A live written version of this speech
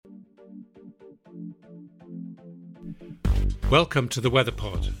Welcome to the Weather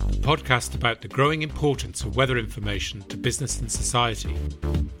Pod, the podcast about the growing importance of weather information to business and society.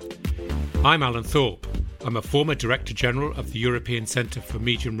 I'm Alan Thorpe. I'm a former Director General of the European Centre for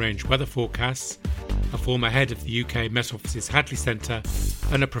Medium Range Weather Forecasts, a former head of the UK Met Office's Hadley Centre,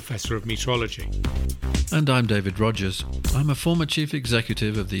 and a Professor of Meteorology. And I'm David Rogers. I'm a former Chief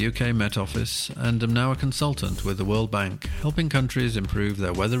Executive of the UK Met Office and am now a consultant with the World Bank, helping countries improve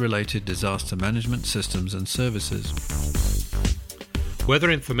their weather-related disaster management systems and services.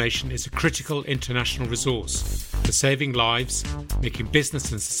 Weather information is a critical international resource for saving lives, making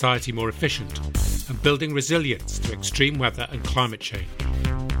business and society more efficient, and building resilience to extreme weather and climate change.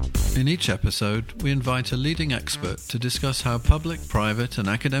 In each episode, we invite a leading expert to discuss how public, private and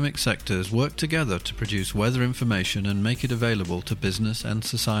academic sectors work together to produce weather information and make it available to business and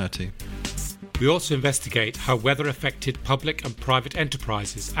society. We also investigate how weather-affected public and private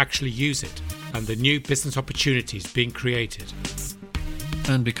enterprises actually use it and the new business opportunities being created.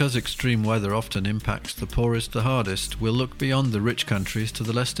 And because extreme weather often impacts the poorest the hardest, we'll look beyond the rich countries to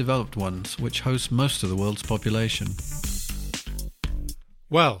the less developed ones, which host most of the world's population.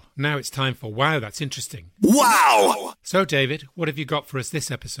 Well, now it's time for Wow, That's Interesting. Wow! So, David, what have you got for us this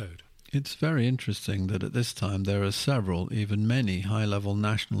episode? It's very interesting that at this time there are several, even many, high-level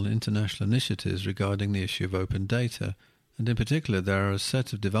national and international initiatives regarding the issue of open data, and in particular there are a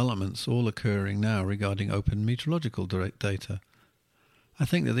set of developments all occurring now regarding open meteorological data. I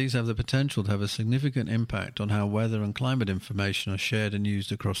think that these have the potential to have a significant impact on how weather and climate information are shared and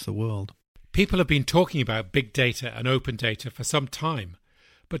used across the world. People have been talking about big data and open data for some time,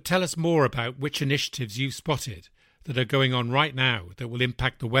 but tell us more about which initiatives you've spotted that are going on right now that will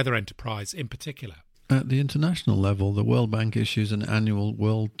impact the weather enterprise in particular. At the international level, the World Bank issues an annual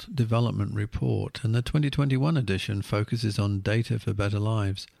World Development Report, and the 2021 edition focuses on data for better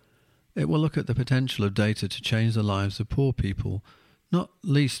lives. It will look at the potential of data to change the lives of poor people, not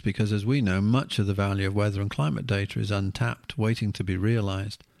least because, as we know, much of the value of weather and climate data is untapped, waiting to be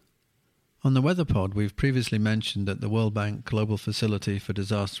realised. On the Weather Pod, we've previously mentioned that the World Bank Global Facility for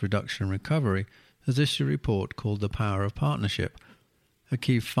Disaster Reduction and Recovery has issued a report called The Power of Partnership. A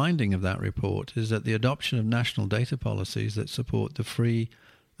key finding of that report is that the adoption of national data policies that support the free,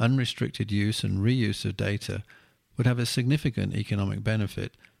 unrestricted use and reuse of data would have a significant economic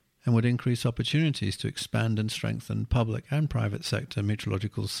benefit and would increase opportunities to expand and strengthen public and private sector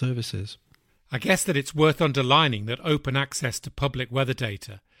meteorological services. I guess that it's worth underlining that open access to public weather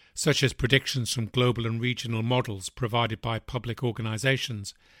data, such as predictions from global and regional models provided by public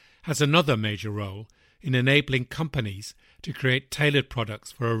organisations, has another major role in enabling companies to create tailored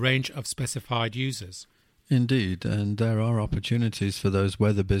products for a range of specified users. Indeed, and there are opportunities for those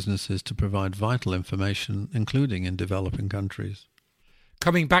weather businesses to provide vital information, including in developing countries.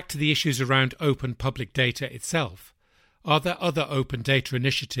 Coming back to the issues around open public data itself, are there other open data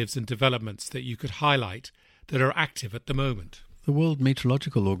initiatives and developments that you could highlight that are active at the moment? The World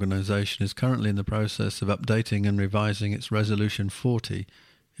Meteorological Organization is currently in the process of updating and revising its Resolution 40,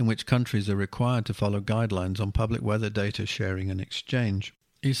 in which countries are required to follow guidelines on public weather data sharing and exchange.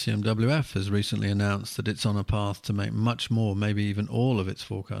 ECMWF has recently announced that it's on a path to make much more, maybe even all of its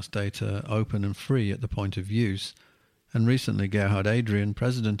forecast data open and free at the point of use, and recently Gerhard Adrian,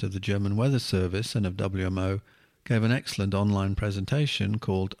 President of the German Weather Service and of WMO, gave an excellent online presentation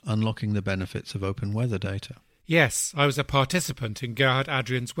called Unlocking the Benefits of Open Weather Data. Yes, I was a participant in Gerhard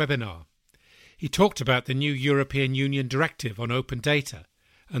Adrian's webinar. He talked about the new European Union Directive on Open Data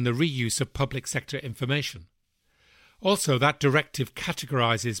and the reuse of public sector information. Also, that directive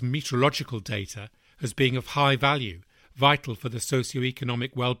categorises meteorological data as being of high value, vital for the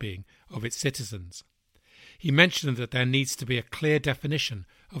socio-economic well-being of its citizens. He mentioned that there needs to be a clear definition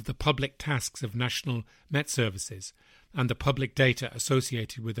of the public tasks of national Met services and the public data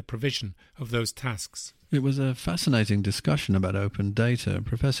associated with the provision of those tasks. It was a fascinating discussion about open data.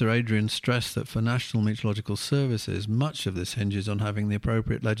 Professor Adrian stressed that for national meteorological services, much of this hinges on having the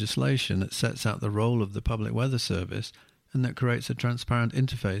appropriate legislation that sets out the role of the Public Weather Service and that creates a transparent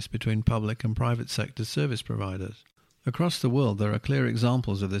interface between public and private sector service providers. Across the world, there are clear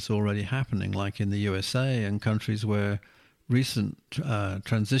examples of this already happening, like in the USA and countries where recent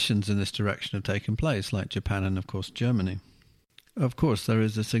transitions in this direction have taken place, like Japan and, of course, Germany. Of course, there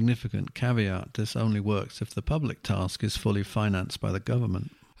is a significant caveat. This only works if the public task is fully financed by the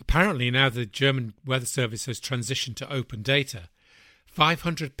government. Apparently, now the German Weather Service has transitioned to open data,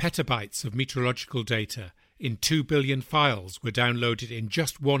 500 petabytes of meteorological data in 2 billion files were downloaded in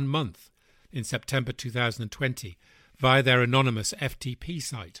just 1 month in September 2020 via their anonymous FTP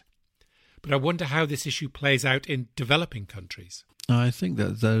site. but I wonder how this issue plays out in developing countries. I think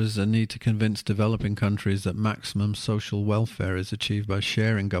that there is a need to convince developing countries that maximum social welfare is achieved by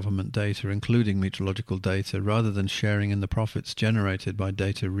sharing government data, including meteorological data, rather than sharing in the profits generated by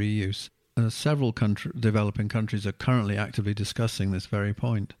data reuse. Several developing countries are currently actively discussing this very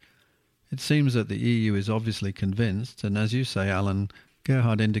point. It seems that the EU is obviously convinced, and as you say, Alan,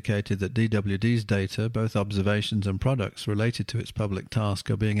 Gerhard indicated that DWD's data, both observations and products related to its public task,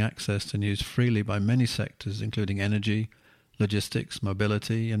 are being accessed and used freely by many sectors, including energy, logistics,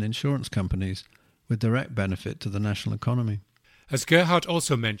 mobility and insurance companies, with direct benefit to the national economy. As Gerhard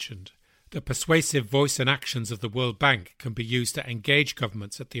also mentioned, the persuasive voice and actions of the World Bank can be used to engage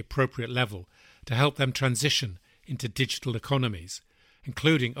governments at the appropriate level to help them transition into digital economies,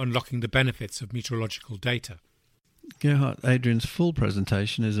 including unlocking the benefits of meteorological data. Gerhard Adrian's full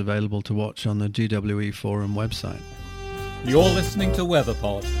presentation is available to watch on the GWE Forum website. You're listening to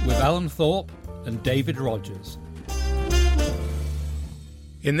WeatherPod with Alan Thorpe and David Rogers.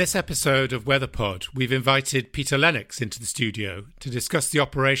 In this episode of WeatherPod, we've invited Peter Lennox into the studio to discuss the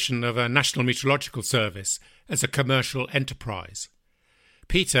operation of a National Meteorological Service as a commercial enterprise.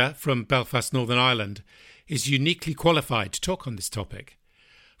 Peter, from Belfast, Northern Ireland, is uniquely qualified to talk on this topic.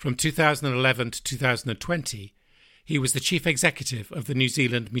 From 2011 to 2020, he was the Chief Executive of the New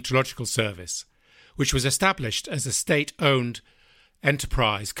Zealand Meteorological Service, which was established as a state-owned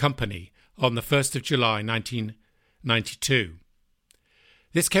enterprise company on the 1st of July 1992.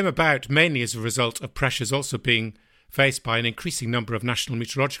 This came about mainly as a result of pressures also being faced by an increasing number of national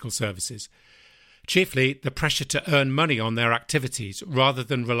meteorological services, chiefly the pressure to earn money on their activities rather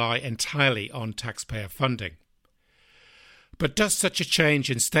than rely entirely on taxpayer funding. But does such a change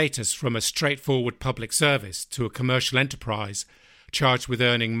in status from a straightforward public service to a commercial enterprise charged with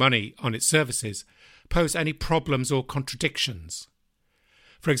earning money on its services pose any problems or contradictions?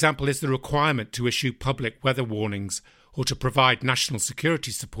 For example, is the requirement to issue public weather warnings or to provide national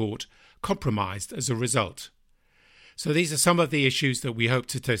security support compromised as a result? So these are some of the issues that we hope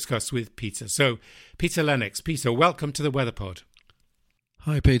to discuss with Peter. So, Peter Lennox. Peter, welcome to the WeatherPod.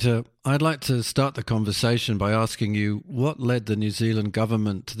 Hi, Peter. I'd like to start the conversation by asking you what led the New Zealand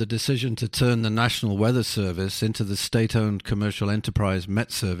government to the decision to turn the National Weather Service into the state-owned commercial enterprise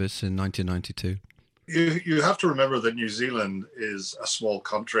Met Service in 1992. You have to remember that New Zealand is a small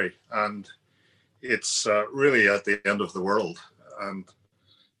country and it's really at the end of the world. And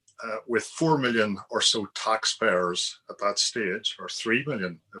with 4 million or so taxpayers at that stage, or 3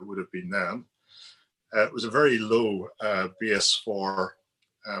 million it would have been then, it was a very low base for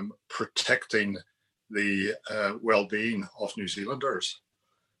protecting the well-being of New Zealanders.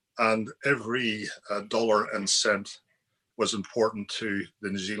 And every dollar and cent was important to the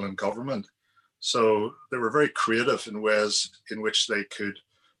New Zealand government. So they were very creative in ways in which they could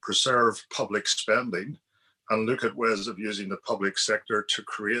preserve public spending and look at ways of using the public sector to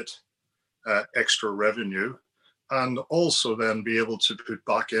create extra revenue, and also then be able to put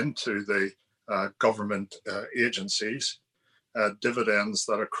back into the government agencies dividends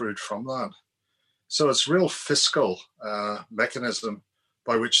that accrued from that. So it's a real fiscal mechanism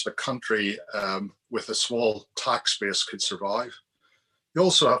by which the country with a small tax base could survive. You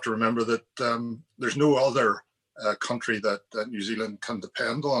also have to remember that there's no other country that New Zealand can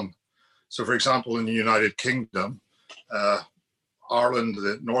depend on. So, for example, in the United Kingdom, Ireland,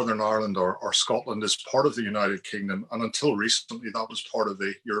 Northern Ireland or Scotland is part of the United Kingdom, and until recently that was part of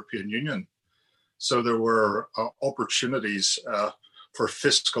the European Union. So there were opportunities for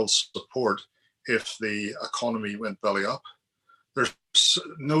fiscal support if the economy went belly up. There's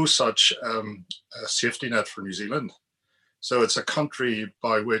no such safety net for New Zealand. So it's a country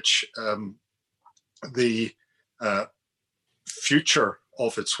by which the future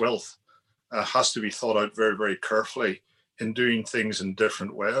of its wealth has to be thought out very, very carefully in doing things in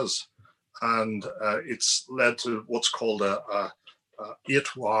different ways. And it's led to what's called a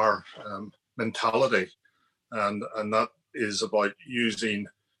 8-war mentality. And that is about using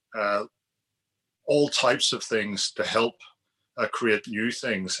all types of things to help create new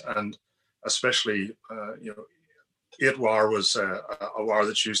things. And especially, 8-war was a war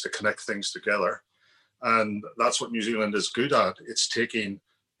that's used to connect things together. And that's what New Zealand is good at. It's taking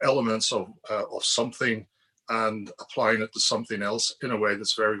elements of something and applying it to something else in a way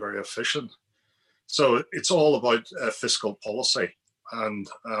that's very, very efficient. So it's all about fiscal policy. And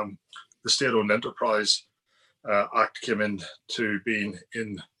the State-Owned Enterprise Act came into being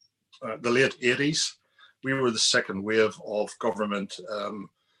in the late 80s. We were the second wave of government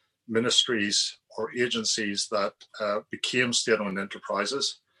ministries or agencies that became state-owned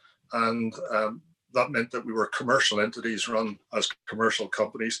enterprises. And that meant that we were commercial entities run as commercial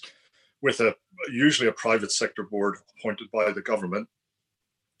companies with usually a private sector board appointed by the government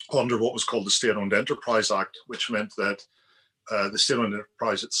under what was called the State-Owned Enterprise Act, which meant that the state-owned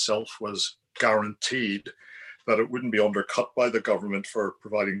enterprise itself was guaranteed that it wouldn't be undercut by the government for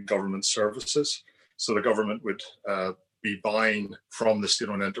providing government services. So the government would be buying from the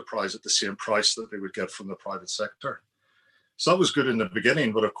state-owned enterprise at the same price that they would get from the private sector. So that was good in the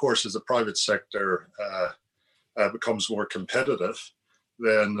beginning, but of course, as the private sector becomes more competitive,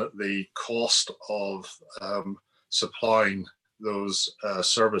 then the cost of supplying those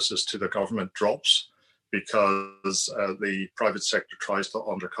services to the government drops because the private sector tries to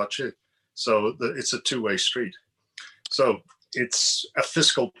undercut you. So it's a two-way street. So it's a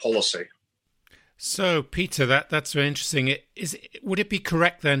fiscal policy. So, Peter, that's very interesting. Would it be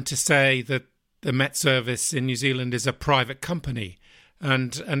correct then to say that the Met Service in New Zealand is a private company?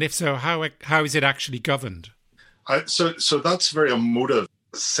 And if so, how is it actually governed? So that's a very emotive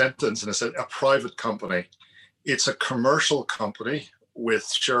sentence, and it's a private company. It's a commercial company with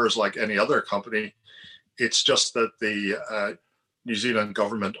shares like any other company. It's just that the New Zealand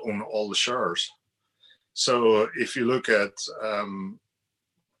government own all the shares. So if you look at,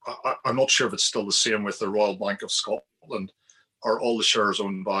 I'm not sure if it's still the same with the Royal Bank of Scotland, are all the shares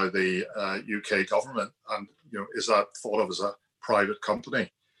owned by the UK government, and is that thought of as a private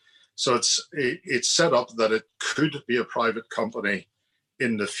company? So it's set up that it could be a private company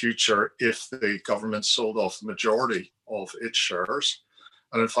in the future if the government sold off the majority of its shares.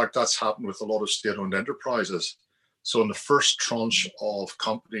 And in fact, that's happened with a lot of state-owned enterprises. So in the first tranche of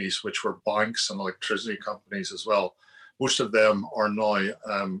companies, which were banks and electricity companies as well, most of them are now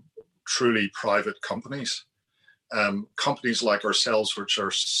truly private companies. Companies like ourselves, which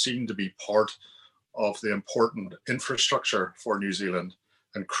are seen to be part of the important infrastructure for New Zealand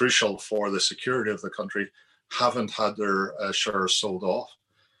and crucial for the security of the country, haven't had their shares sold off.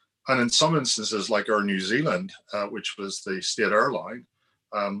 And in some instances, like Air New Zealand, which was the state airline,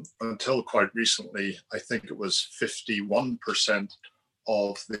 until quite recently, I think it was 51%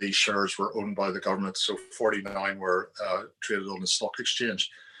 of the shares were owned by the government. So 49 were traded on the stock exchange.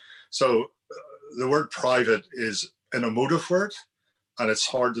 So the word private is an emotive word, and it's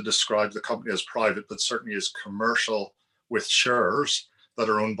hard to describe the company as private, but certainly is commercial with shares that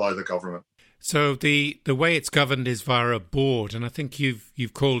are owned by the government. So the way it's governed is via a board, and I think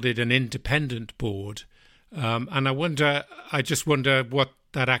you've called it an independent board. And I just wonder what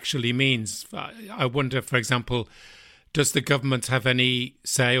that actually means. I wonder, for example, does the government have any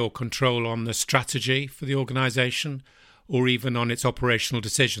say or control on the strategy for the organisation, or even on its operational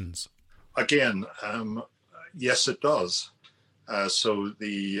decisions? Again, yes, it does. So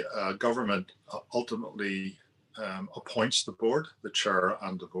the government ultimately appoints the board, the chair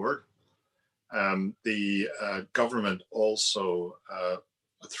and the board. The government also,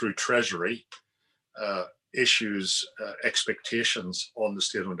 through Treasury, issues expectations on the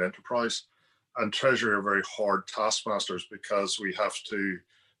state-owned enterprise. And Treasury are very hard taskmasters because we have to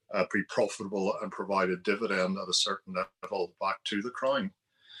be profitable and provide a dividend at a certain level back to the Crown.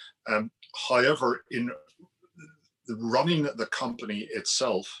 However, in the running the company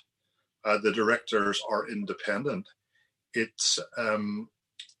itself, the directors are independent. It's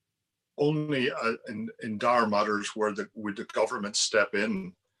only in dire matters where would the government step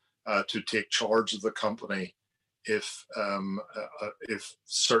in to take charge of the company if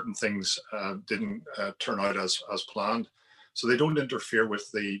certain things didn't turn out as planned. So they don't interfere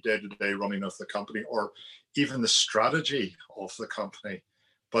with the day-to-day running of the company or even the strategy of the company,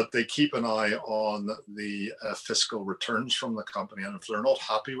 but they keep an eye on the fiscal returns from the company. And if they're not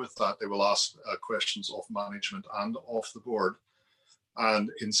happy with that, they will ask questions of management and of the board. And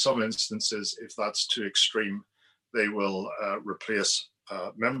in some instances, if that's too extreme, they will replace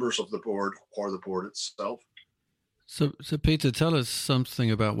members of the board or the board itself. So Peter, tell us something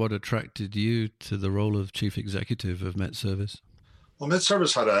about what attracted you to the role of Chief Executive of Met Service. Well, Met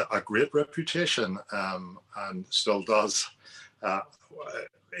Service had a great reputation and still does.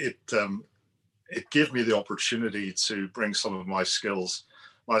 It gave me the opportunity to bring some of my skills,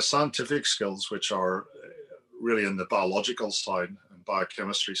 my scientific skills, which are really in the biological side and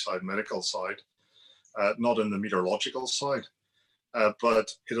biochemistry side, medical side, not in the meteorological side. But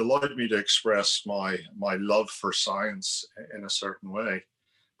it allowed me to express my love for science in a certain way.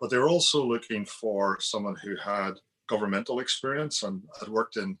 But they were also looking for someone who had governmental experience and had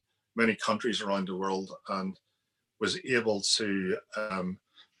worked in many countries around the world and was able to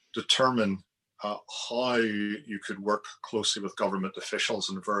determine how you could work closely with government officials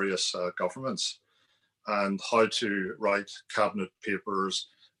in various governments and how to write cabinet papers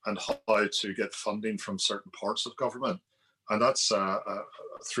and how to get funding from certain parts of government. and that's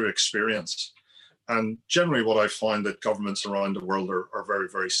through experience. And generally, what I find that governments around the world are very,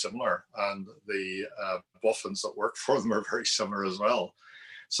 very similar, and the boffins that work for them are very similar as well.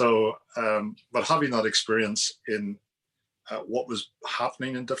 So, but having that experience in what was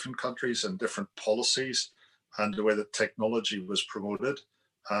happening in different countries and different policies, and the way that technology was promoted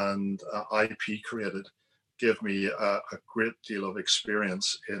and IP created, gave me a great deal of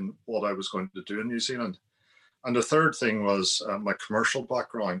experience in what I was going to do in New Zealand. And the third thing was my commercial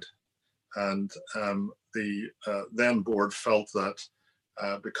background. And the then board felt that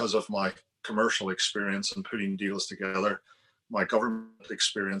because of my commercial experience in putting deals together, my government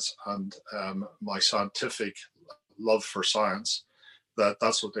experience, and my scientific love for science,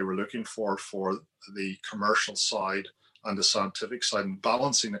 that's what they were looking for the commercial side and the scientific side, and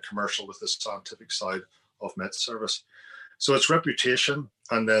balancing the commercial with the scientific side of MetService. So its reputation,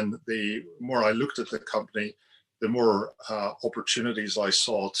 and then the more I looked at the company, the more opportunities I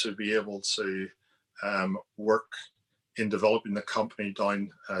saw to be able to work in developing the company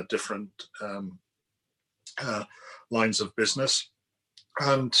down different lines of business,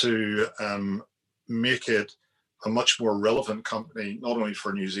 and to make it a much more relevant company, not only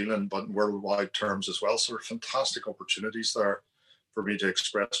for New Zealand, but in worldwide terms as well. So there are fantastic opportunities there for me to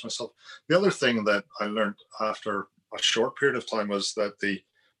express myself. The other thing that I learned after a short period of time was that the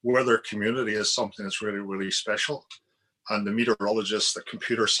weather community is something that's really, really special. And the meteorologists, the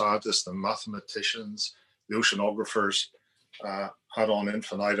computer scientists, the mathematicians, the oceanographers, ad on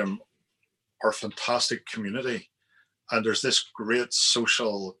infinitum, are a fantastic community. And there's this great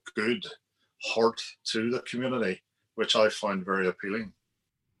social good heart to the community, which I find very appealing.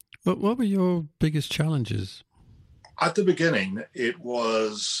 But what were your biggest challenges? At the beginning, it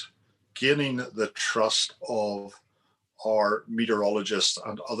was gaining the trust of our meteorologists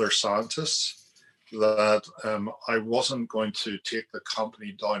and other scientists, that I wasn't going to take the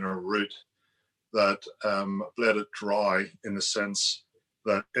company down a route that let it dry, in the sense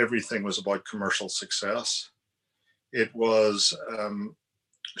that everything was about commercial success. It was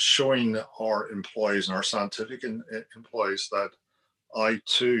showing our employees and our scientific employees that I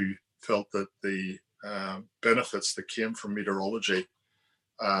too felt that the benefits that came from meteorology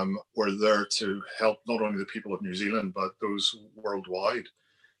were there to help not only the people of New Zealand, but those worldwide,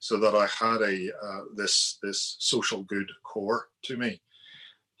 so that I had this social good core to me.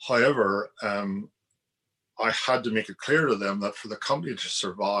 However, I had to make it clear to them that for the company to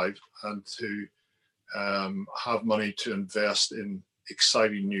survive and to have money to invest in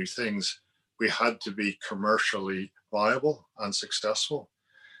exciting new things, we had to be commercially viable and successful.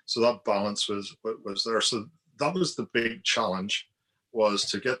 So that balance was there. So that was the big challenge, was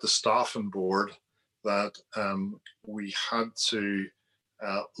to get the staff on board that we had to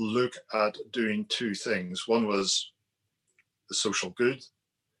look at doing two things. One was the social good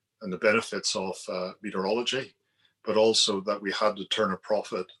and the benefits of meteorology, but also that we had to turn a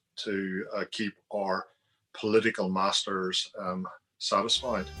profit to keep our political masters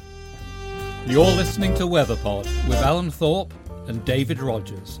satisfied. You're listening to WeatherPod with Alan Thorpe and David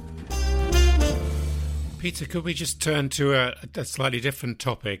Rogers. Peter, could we just turn to a slightly different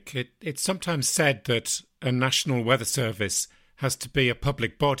topic? It's sometimes said that a national weather service has to be a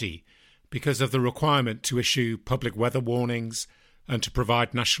public body because of the requirement to issue public weather warnings and to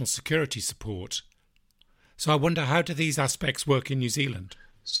provide national security support. So I wonder, how do these aspects work in New Zealand?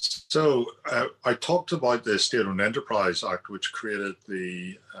 So I talked about the State-Owned Enterprise Act, which created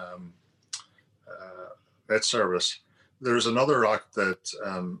the MetService. There's another act that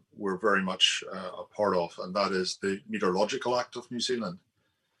we're very much a part of, and that is the Meteorological Act of New Zealand.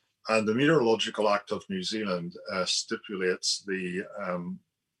 And the Meteorological Act of New Zealand stipulates the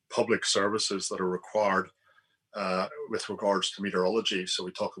public services that are required with regards to meteorology. So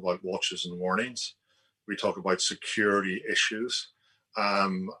we talk about watches and warnings. We talk about security issues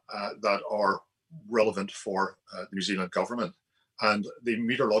that are relevant for the New Zealand government. And the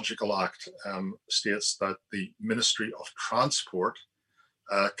Meteorological Act states that the Ministry of Transport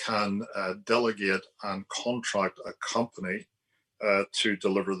can delegate and contract a company to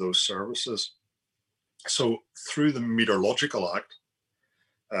deliver those services. So through the Meteorological Act,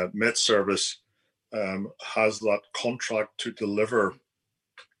 MetService has that contract to deliver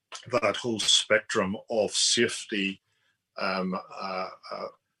that whole spectrum of safety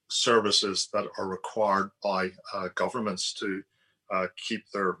services that are required by governments to keep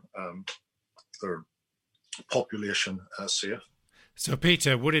their population safe. So,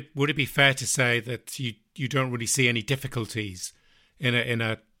 Peter, would it be fair to say that you don't really see any difficulties in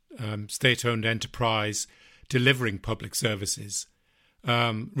a state-owned enterprise delivering public services,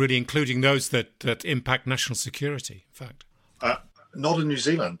 really including those that impact national security, in fact? Uh, Not in New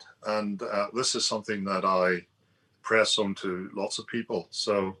Zealand, and this is something that I press on to lots of people.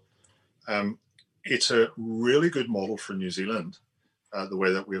 So um, it's a really good model for New Zealand, the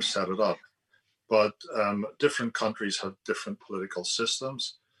way that we've set it up. But different countries have different political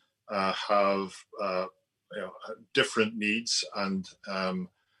systems, have different needs, and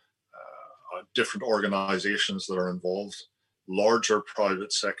different organizations that are involved, larger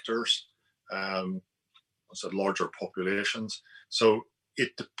private sectors, I said larger populations. So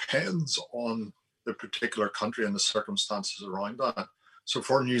it depends on the particular country and the circumstances around that. So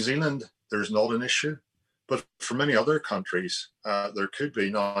for New Zealand, there's not an issue, but for many other countries, there could be.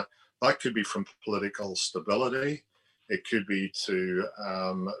 Now, that could be from political stability. It could be to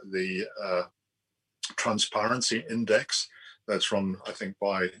the Transparency Index that's run, I think,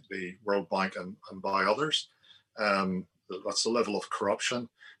 by the World Bank and by others. That's the level of corruption.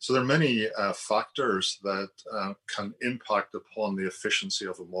 So there are many factors that can impact upon the efficiency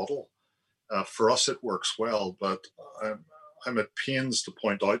of a model. For us, it works well, but I'm at pains to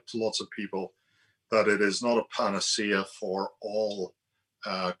point out to lots of people that it is not a panacea for all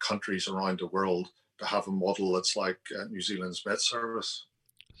countries around the world to have a model that's like New Zealand's Met Service.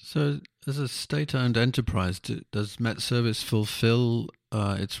 So, as a state-owned enterprise, does Met Service fulfill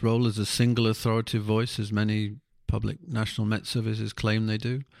its role as a single authoritative voice, as many public national Met Services claim they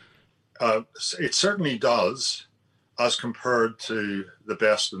do? It certainly does, as compared to the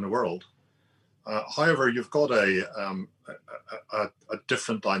best in the world. However, you've got a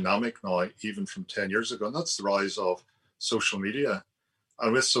different dynamic now, even from 10 years ago, and that's the rise of social media.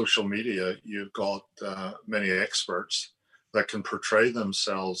 And with social media, you've got many experts that can portray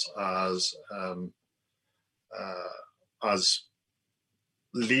themselves as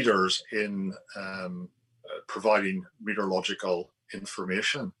leaders in providing meteorological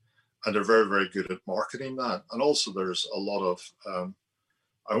information, and they're very, very good at marketing that. And also, there's a lot of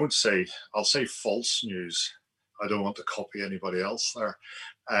I'll say false news. I don't want to copy anybody else there.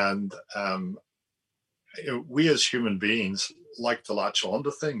 And we as human beings like to latch on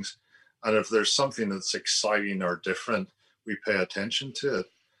to things. And if there's something that's exciting or different, we pay attention to it.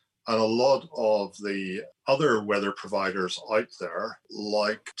 And a lot of the other weather providers out there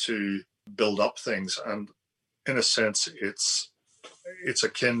like to build up things. And in a sense, it's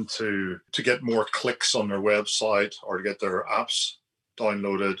akin to get more clicks on their website or to get their apps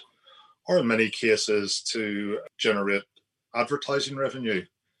downloaded, or in many cases to generate advertising revenue.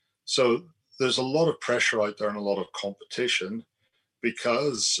 So there's a lot of pressure out there and a lot of competition,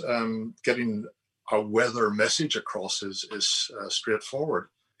 because getting a weather message across is straightforward.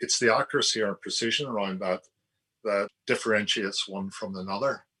 It's the accuracy or precision around that differentiates one from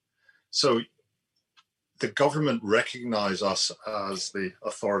another. So the government recognize us as the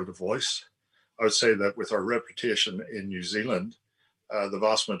authoritative voice. I would say that with our reputation in New Zealand, the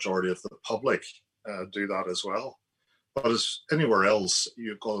vast majority of the public do that as well. But as anywhere else,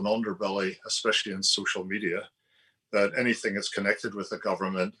 you've got an underbelly, especially in social media, that anything that's connected with the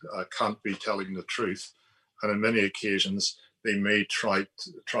government can't be telling the truth. And on many occasions, they may try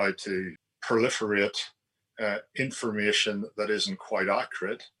to proliferate information that isn't quite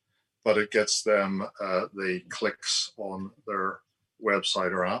accurate, but it gets them the clicks on their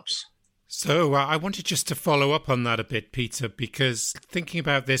website or apps. So I wanted just to follow up on that a bit, Peter, because thinking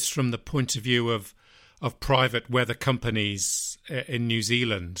about this from the point of view of private weather companies in New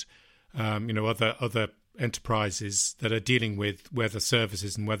Zealand, other enterprises that are dealing with weather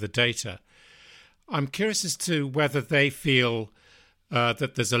services and weather data, I'm curious as to whether they feel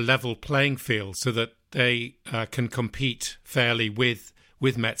that there's a level playing field so that they can compete fairly with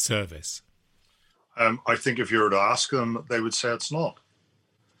Met Service. I think if you were to ask them, they would say it's not.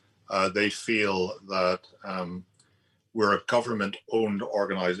 They feel that we're a government-owned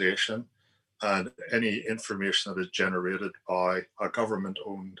organization, and any information that is generated by a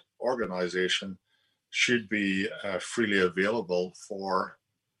government-owned organization should be freely available for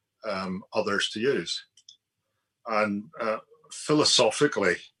others to use. And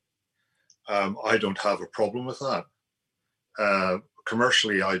philosophically, I don't have a problem with that.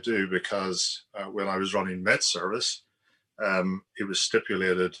 Commercially, I do, because when I was running Met Service, it was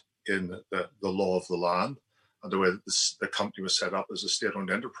stipulated in the law of the land and the way that the company was set up as a state-owned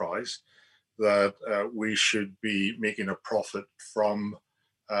enterprise that we should be making a profit from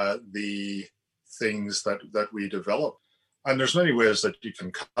the things that we develop. And there's many ways that you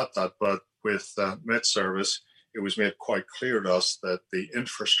can cut that, but with Met Service, it was made quite clear to us that the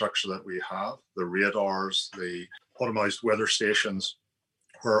infrastructure that we have, the radars, the automized weather stations,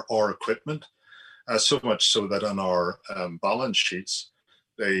 were our equipment, so much so that on our balance sheets,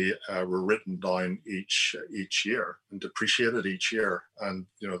 they were written down each year and depreciated each year, and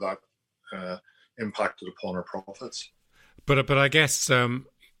that impacted upon our profits. But I guess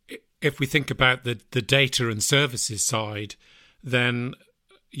if we think about the data and services side, then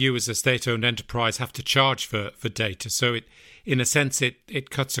you as a state-owned enterprise have to charge for data. So in a sense, it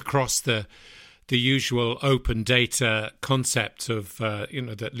cuts across the usual open data concept of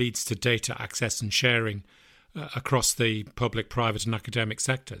that leads to data access and sharing across the public, private, and academic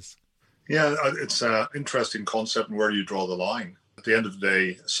sectors. Yeah, it's an interesting concept and where you draw the line. At the end of the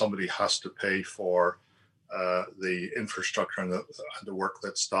day, somebody has to pay for the infrastructure and the work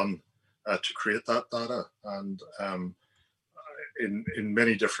that's done to create that data. And in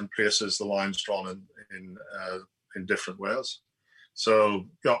many different places, the line's drawn in different ways. So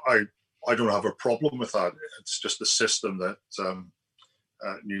I don't have a problem with that. It's just the system that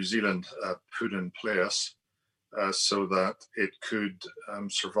New Zealand put in place so that it could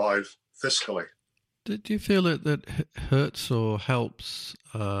survive fiscally. Do you feel that hurts or helps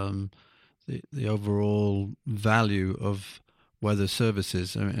the overall value of weather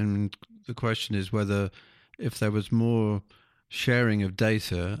services? And the question is whether if there was more sharing of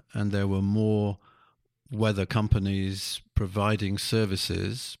data and there were more weather companies providing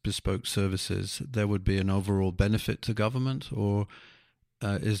services, bespoke services, there would be an overall benefit to government, or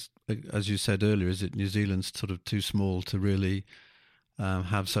is, as you said earlier, is it New Zealand's sort of too small to really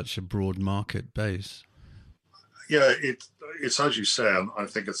have such a broad market base? Yeah, it's as you say, and I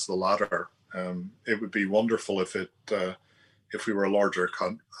think it's the latter. It would be wonderful if we were a larger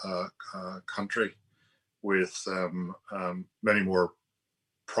country with many more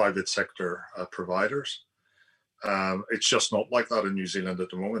private sector providers. It's just not like that in New Zealand at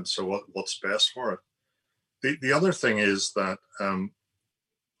the moment. So what's best for it? The other thing is that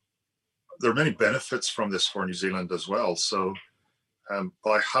there are many benefits from this for New Zealand as well. So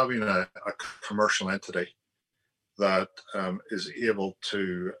by having a commercial entity that is able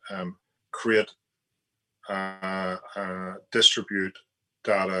to create, distribute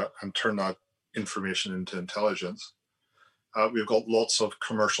data and turn that information into intelligence, we've got lots of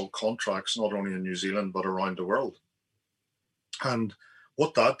commercial contracts, not only in New Zealand, but around the world. And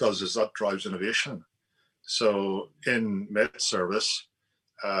what that does is that drives innovation. So in MetService,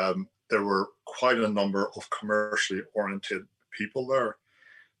 there were quite a number of commercially oriented people there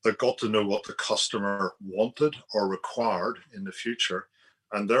that got to know what the customer wanted or required in the future.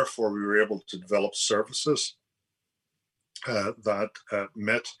 And therefore, we were able to develop services that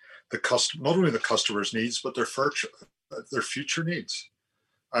met not only the customer's needs, but their future needs.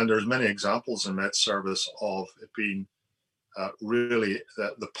 And there's many examples in MetService of it being really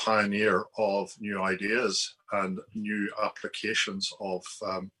the pioneer of new ideas and new applications of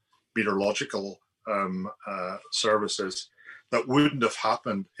meteorological services that wouldn't have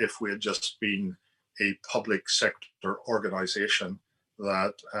happened if we had just been a public sector organization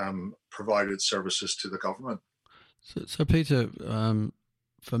that provided services to the government. So Peter,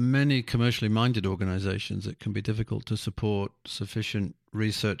 for many commercially minded organizations, it can be difficult to support sufficient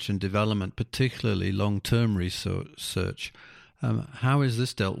research and development, particularly long-term research. How is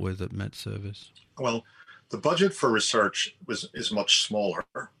this dealt with at MetService? Well, the budget for research is much smaller,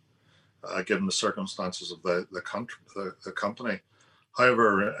 given the circumstances of the company.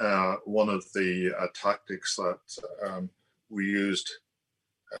 However, one of the tactics that we used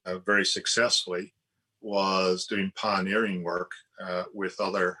very successfully was doing pioneering work with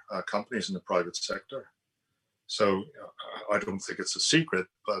other companies in the private sector. So I don't think it's a secret,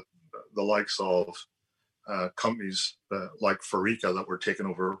 but the likes of companies like Forica that were taken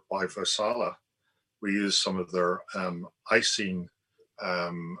over by Vaisala, we used some of their icing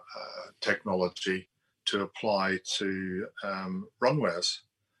technology to apply to runways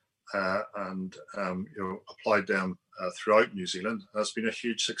and applied them throughout New Zealand. That's been a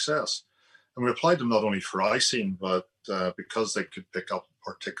huge success. And we applied them not only for icing, but because they could pick up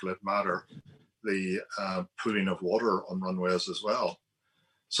particulate matter, the pooling of water on runways as well.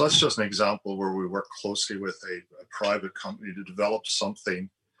 So that's just an example where we work closely with a private company to develop something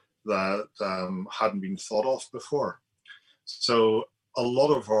that hadn't been thought of before. So a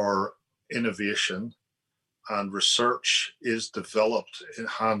lot of our innovation and research is developed in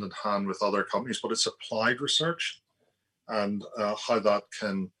hand with other companies, but it's applied research and how that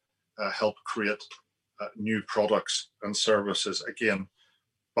can help create new products and services. Again,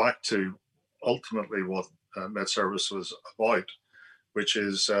 back to ultimately what MetService was about, which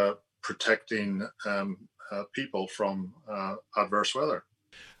is protecting people from adverse weather.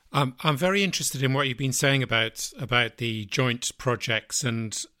 I'm very interested in what you've been saying about the joint projects,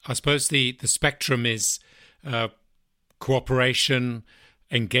 and I suppose the spectrum is cooperation,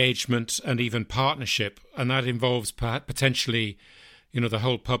 engagement and even partnership, and that involves potentially, the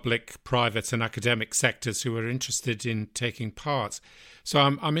whole public, private, and academic sectors who are interested in taking part. So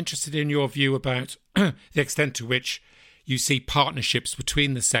I'm interested in your view about the extent to which you see partnerships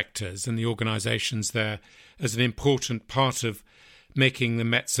between the sectors and the organisations there as an important part of making the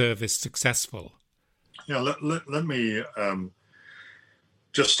Met Service successful. Yeah, let me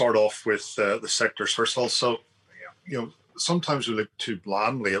just start off with the sectors first of all. So, sometimes we look too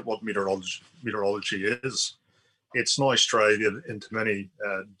blandly at what meteorology is. It's now strayed into many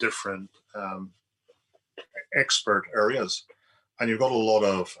different expert areas. And you've got a lot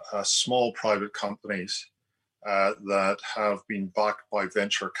of small private companies that have been backed by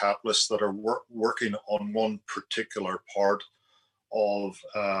venture capitalists that are working on one particular part of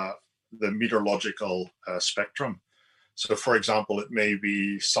the meteorological spectrum. So, for example, it may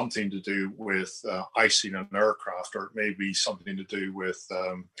be something to do with icing an aircraft, or it may be something to do with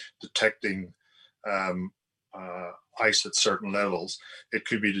detecting ice at certain levels. It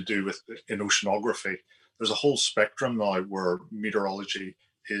could be to do with in oceanography. There's a whole spectrum now where meteorology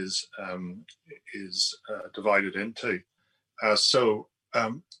is divided into. So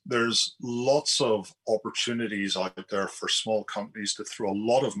there's lots of opportunities out there for small companies to throw a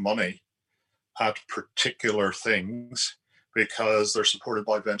lot of money at particular things because they're supported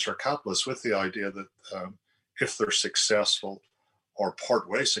by venture capitalists with the idea that if they're successful or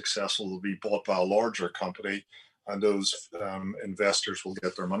partway successful, they'll be bought by a larger company and those investors will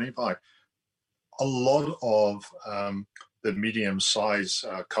get their money back. A lot of the medium-sized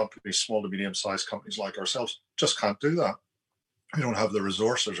companies, small to medium-sized companies like ourselves, just can't do that. We don't have the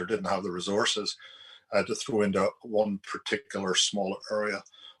resources or didn't have the resources to throw into one particular small area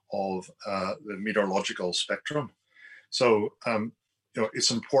of the meteorological spectrum. So,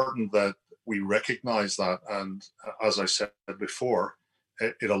 it's important that we recognize that. And as I said before,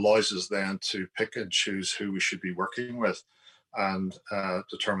 it allows us then to pick and choose who we should be working with and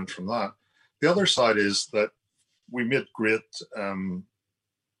determine from that. The other side is that we made great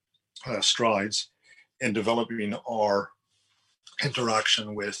strides in developing our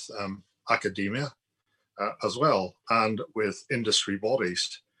interaction with academia as well, and with industry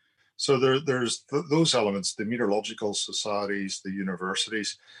bodies. So there's those elements, the meteorological societies, the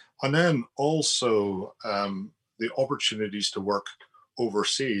universities, and then also the opportunities to work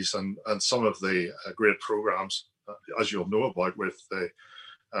overseas and some of the great programs, as you'll know about, with the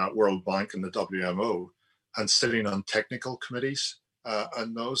World Bank and the WMO, and sitting on technical committees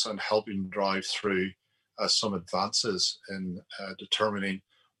and those, and helping drive through some advances in determining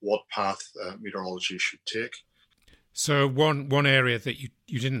what path meteorology should take. So one area that you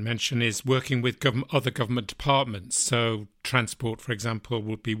didn't mention is working with other government departments. So transport, for example,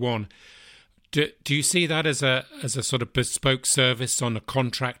 would be one. Do you see that as a sort of bespoke service on a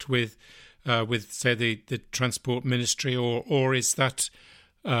contract with say the Transport Ministry, or is that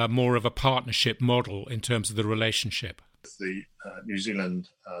more of a partnership model in terms of the relationship? The New Zealand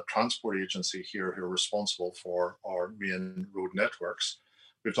Transport Agency here, who are responsible for our main road networks,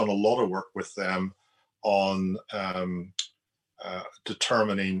 we've done a lot of work with them on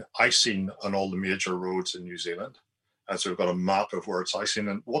determining icing on all the major roads in New Zealand. And so we've got a map of where it's icing.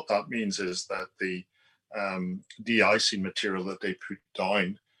 And what that means is that the de-icing material that they put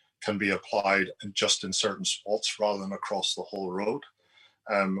down can be applied just in certain spots rather than across the whole road.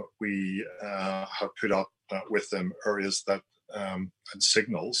 We have put up with them areas that and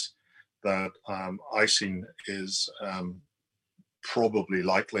signals that icing is probably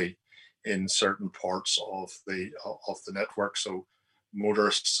likely in certain parts of the network. So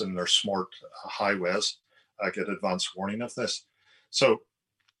motorists in their smart highways get advance warning of this. So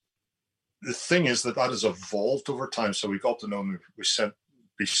the thing is that has evolved over time. So we got to know them. We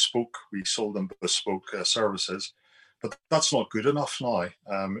sold them bespoke services, but that's not good enough now.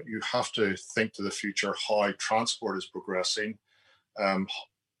 You have to think to the future how transport is progressing.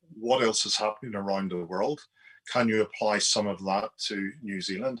 What else is happening around the world? Can you apply some of that to New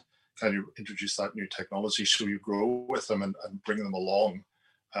Zealand? Can you introduce that new technology so you grow with them and bring them along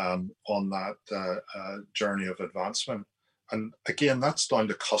on that journey of advancement? And again, that's down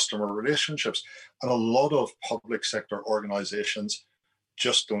to customer relationships. And a lot of public sector organizations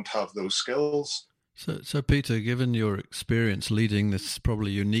just don't have those skills. So Peter, given your experience leading this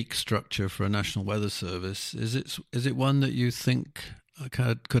probably unique structure for a National Weather Service, is it one that you think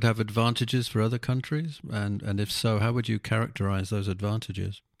could have advantages for other countries? And if so, how would you characterize those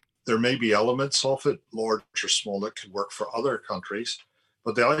advantages? There may be elements of it, large or small, that could work for other countries.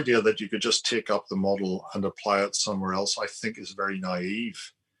 But the idea that you could just take up the model and apply it somewhere else, I think, is very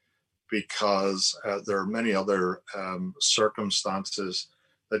naive, because there are many other circumstances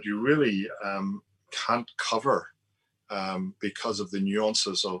that you really can't cover because of the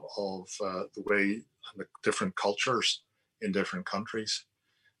nuances of the way and the different cultures in different countries.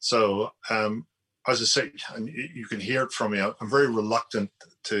 So, as I say, and you can hear it from me, I'm very reluctant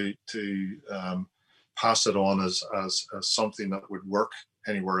to pass it on as something that would work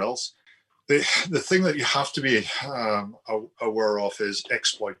anywhere else. The thing that you have to be aware of is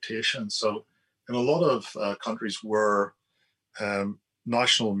exploitation. So in a lot of countries where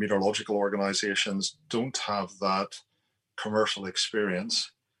national meteorological organizations don't have that commercial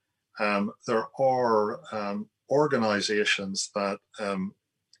experience, there are organizations that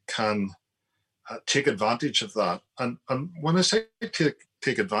can take advantage of that. And when I say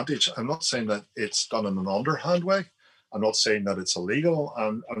take advantage, I'm not saying that it's done in an underhand way. I'm not saying that it's illegal.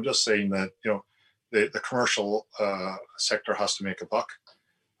 I'm just saying that, the commercial sector has to make a buck.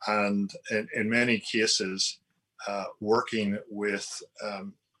 And in many cases, working with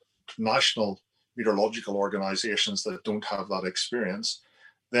national meteorological organizations that don't have that experience,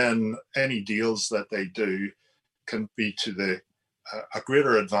 then any deals that they do can be to a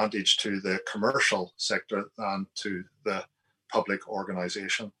greater advantage to the commercial sector than to the public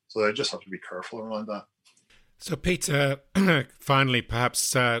organization. So they just have to be careful around that. So, Peter, finally,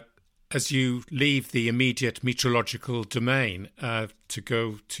 perhaps as you leave the immediate meteorological domain to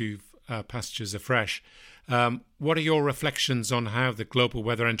go to pastures afresh, what are your reflections on how the global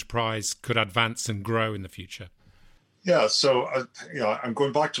weather enterprise could advance and grow in the future? Yeah, so I'm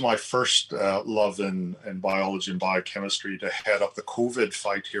going back to my first love in biology and biochemistry to head up the COVID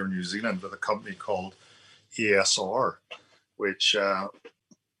fight here in New Zealand with a company called ESR, which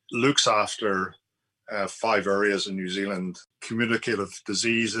looks after 5 areas in New Zealand: communicative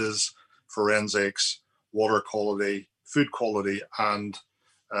diseases, forensics, water quality, food quality, and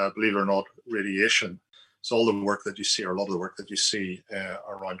believe it or not, radiation. So all the work that you see, or a lot of the work that you see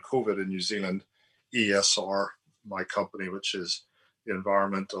around COVID in New Zealand, ESR, my company, which is the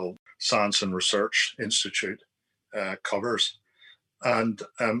Environmental Science and Research Institute, covers. And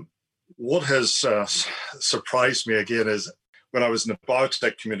what has surprised me again is when I was in the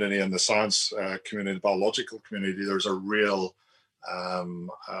biotech community and the science community, the biological community, there's a real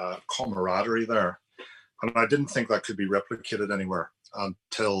camaraderie there. And I didn't think that could be replicated anywhere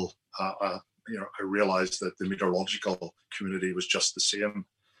until I realized that the meteorological community was just the same.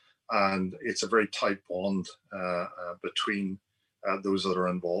 And it's a very tight bond between those that are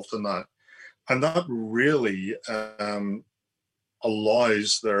involved in that. And that really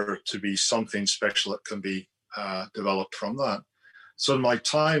allows there to be something special that can be developed from that. So in my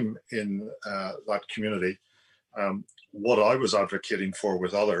time in that community, what I was advocating for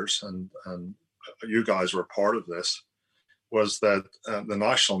with others, and you guys were part of this, was that the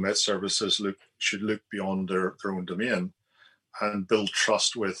National Met Services should look beyond their own domain and build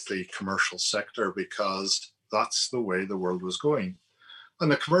trust with the commercial sector, because that's the way the world was going.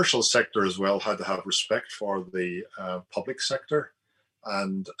 And the commercial sector as well had to have respect for the public sector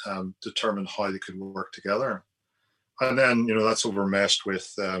and determine how they could work together. And then, that's overmessed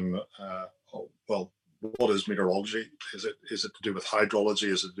with, what is meteorology? Is it to do with hydrology?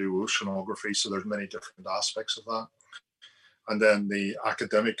 Is it to do with oceanography? So there's many different aspects of that. And then the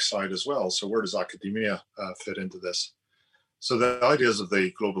academic side as well. So where does academia fit into this? So the ideas of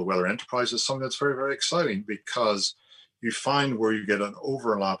the global weather enterprise is something that's very, very exciting, because you find where you get an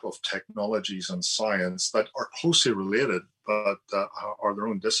overlap of technologies and science that are closely related, but are their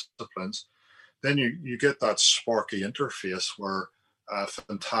own disciplines. Then you get that sparky interface where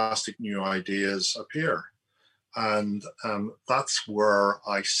fantastic new ideas appear. And that's where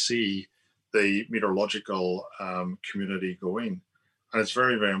I see the meteorological community going. And it's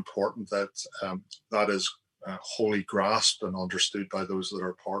very, very important that that is wholly grasped and understood by those that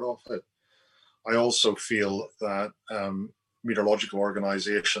are part of it. I also feel that meteorological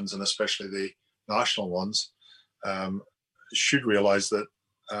organizations, and especially the national ones, should realize that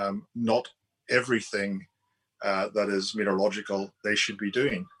not everything that is meteorological they should be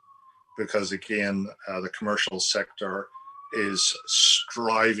doing, because again, the commercial sector is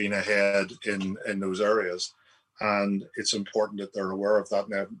striving ahead in those areas, and it's important that they're aware of that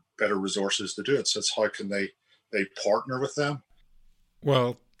and have better resources to do it. So it's how can they partner with them.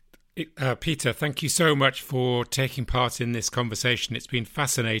 Well, Peter, thank you so much for taking part in this conversation. It's been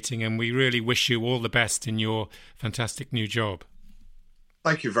fascinating, and we really wish you all the best in your fantastic new job.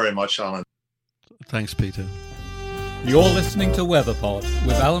 Thank you very much, Alan. Thanks, Peter. You're listening to WeatherPod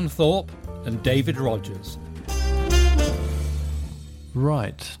with Alan Thorpe and David Rogers.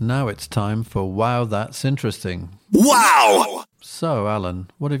 Right, now it's time for Wow, That's Interesting. Wow! So, Alan,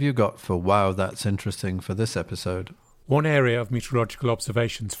 what have you got for Wow, That's Interesting for this episode? One area of meteorological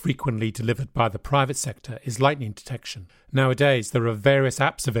observations frequently delivered by the private sector is lightning detection. Nowadays, there are various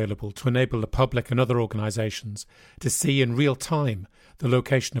apps available to enable the public and other organisations to see in real time the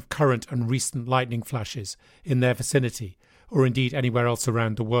location of current and recent lightning flashes in their vicinity, or indeed anywhere else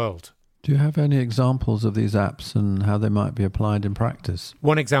around the world. Do you have any examples of these apps and how they might be applied in practice?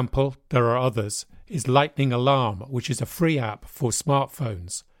 One example, there are others, is Lightning Alarm, which is a free app for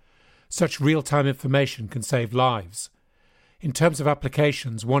smartphones. Such real-time information can save lives. In terms of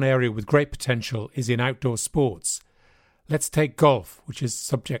applications, one area with great potential is in outdoor sports. Let's take golf, which is a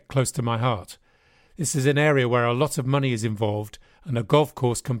subject close to my heart. This is an area where a lot of money is involved, and a golf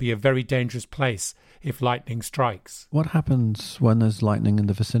course can be a very dangerous place if lightning strikes. What happens when there's lightning in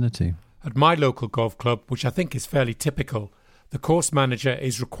the vicinity? At my local golf club, which I think is fairly typical, the course manager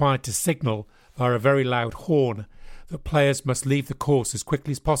is required to signal via a very loud horn that players must leave the course as quickly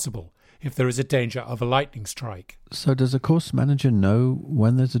as possible if there is a danger of a lightning strike. So does a course manager know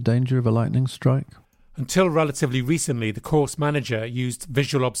when there's a danger of a lightning strike? Until relatively recently, the course manager used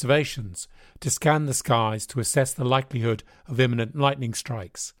visual observations to scan the skies to assess the likelihood of imminent lightning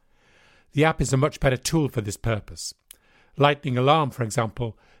strikes. The app is a much better tool for this purpose. Lightning Alarm, for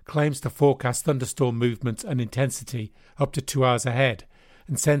example, claims to forecast thunderstorm movement and intensity up to 2 hours ahead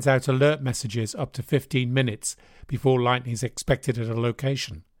and sends out alert messages up to 15 minutes before lightning is expected at a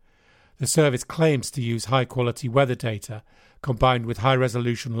location. The service claims to use high-quality weather data combined with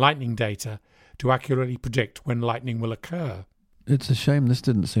high-resolution lightning data to accurately predict when lightning will occur. It's a shame this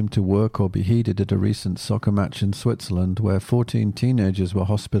didn't seem to work or be heeded at a recent soccer match in Switzerland where 14 teenagers were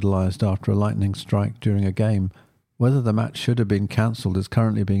hospitalised after a lightning strike during a game. Whether the match should have been cancelled is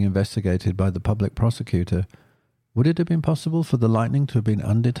currently being investigated by the public prosecutor. Would it have been possible for the lightning to have been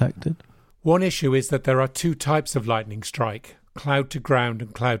undetected? One issue is that there are two types of lightning strike, cloud to ground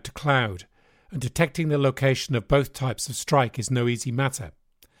and cloud to cloud, and detecting the location of both types of strike is no easy matter.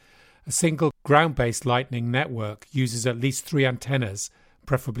 A single ground-based lightning network uses at least 3 antennas,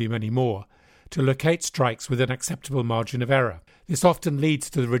 preferably many more, to locate strikes with an acceptable margin of error. This often leads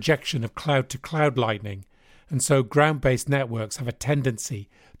to the rejection of cloud-to-cloud lightning, and so ground-based networks have a tendency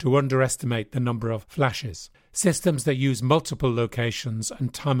to underestimate the number of flashes. Systems that use multiple locations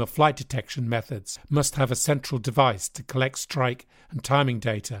and time-of-flight detection methods must have a central device to collect strike and timing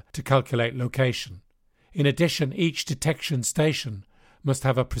data to calculate location. In addition, each detection station must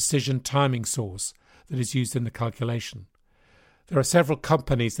have a precision timing source that is used in the calculation. There are several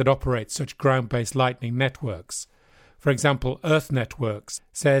companies that operate such ground-based lightning networks. For example, Earth Networks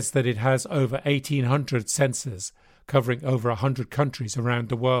says that it has over 1,800 sensors covering over 100 countries around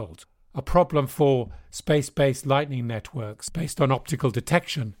the world. A problem for space-based lightning networks based on optical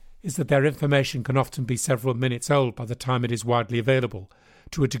detection is that their information can often be several minutes old by the time it is widely available,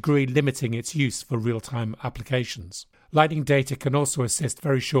 to a degree limiting its use for real-time applications. Lightning data can also assist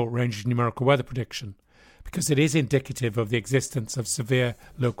very short-range numerical weather prediction, because it is indicative of the existence of severe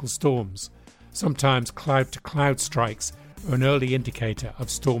local storms. Sometimes cloud-to-cloud strikes are an early indicator of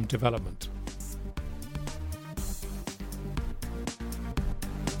storm development.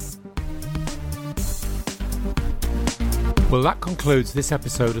 Well, that concludes this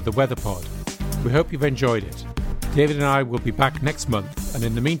episode of the Weather Pod. We hope you've enjoyed it. David and I will be back next month, and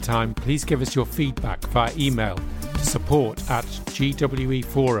in the meantime, please give us your feedback via email to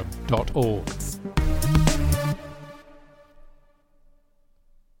support@gweforum.org.